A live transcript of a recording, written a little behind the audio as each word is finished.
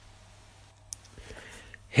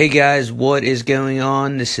Hey guys, what is going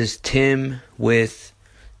on? This is Tim with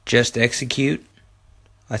Just Execute.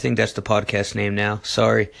 I think that's the podcast name now.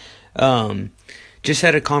 Sorry. Just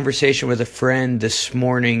had a conversation with a friend this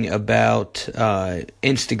morning about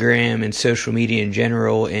Instagram and social media in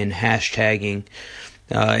general and hashtagging.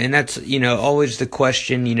 And that's, always the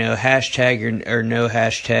question, hashtag or no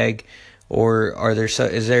hashtag, or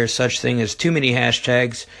is there such thing as too many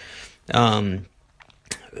hashtags?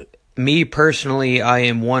 Me personally, I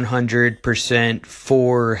am 100%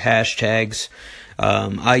 for hashtags.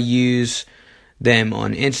 I use them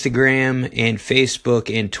on Instagram and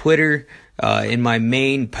Facebook and Twitter. In my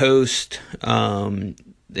main post, in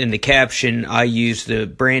the caption, I use the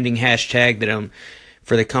branding hashtag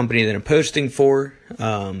for the company that I'm posting for.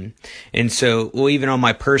 And so, even on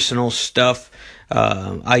my personal stuff,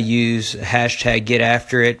 I use hashtag get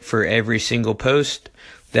after it for every single post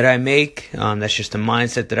that I make. That's just a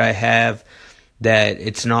mindset that I have, that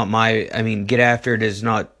it's not get after it is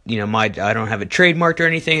not, I don't have it trademarked or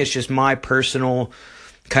anything. It's just my personal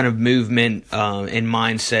kind of movement, and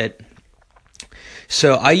mindset.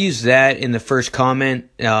 So I use that in the first comment.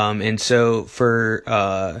 And so for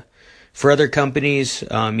other companies,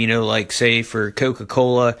 like say for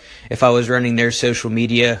Coca-Cola, if I was running their social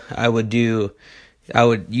media, I would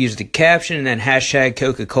use the caption and then hashtag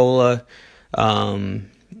Coca-Cola,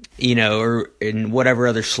 or in whatever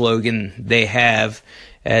other slogan they have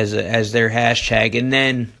as their hashtag. And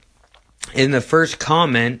then in the first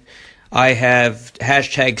comment, I have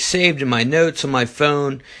hashtag saved in my notes on my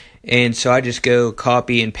phone. And so I just go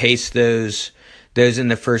copy and paste those in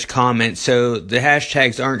the first comment. So the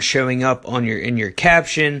hashtags aren't showing up in your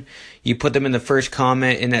caption. You put them in the first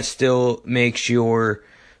comment, and that still makes your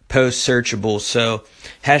post searchable. So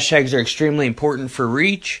hashtags are extremely important for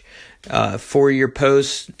reach, for your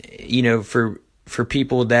posts, for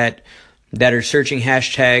people that are searching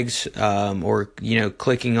hashtags, or,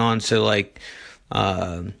 clicking on, so like,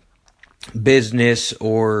 business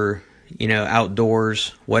or,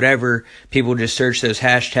 outdoors, whatever, people just search those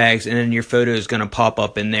hashtags, and then your photo is going to pop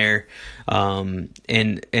up in there. And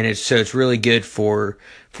it's really good for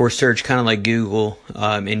search, kind of like Google,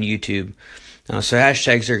 and YouTube. So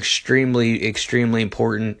hashtags are extremely, extremely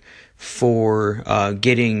important for,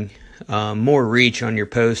 getting, more reach on your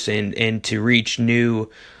posts and to reach a new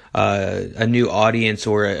audience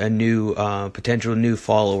or a new, potential new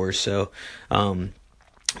followers. So,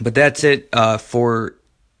 but that's it, for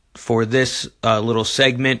this little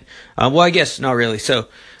segment. Well, I guess not really. So,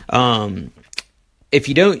 if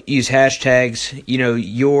you don't use hashtags,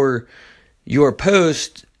 your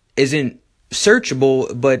post isn't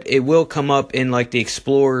searchable, but it will come up in like the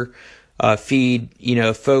Explore feed.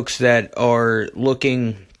 Folks that are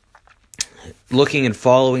looking and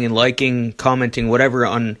following and liking, commenting, whatever,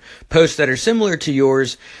 on posts that are similar to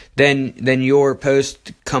yours, then your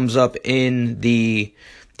post comes up in the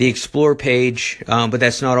Explore page, but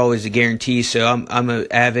that's not always a guarantee. So I'm an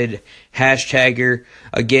avid hashtagger.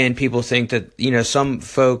 Again, people think that, some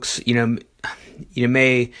folks, you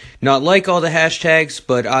may not like all the hashtags,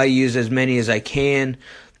 but I use as many as I can.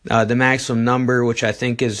 The maximum number, which I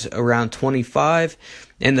think is around 25,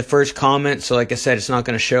 in the first comment. So like I said, it's not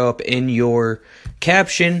going to show up in your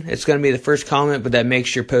caption. It's going to be the first comment, but that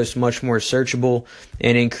makes your post much more searchable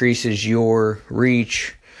and increases your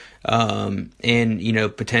reach, and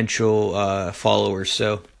potential followers.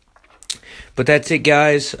 So, but that's it,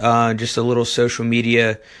 guys. Just a little social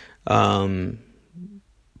media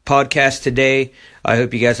podcast today. I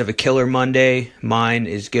hope you guys have a killer Monday. Mine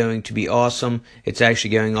is going to be awesome. It's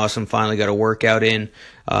actually going awesome. Finally got a workout in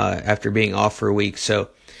after being off for a week. So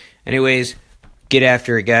anyways, get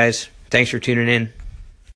after it, guys. Thanks for tuning in.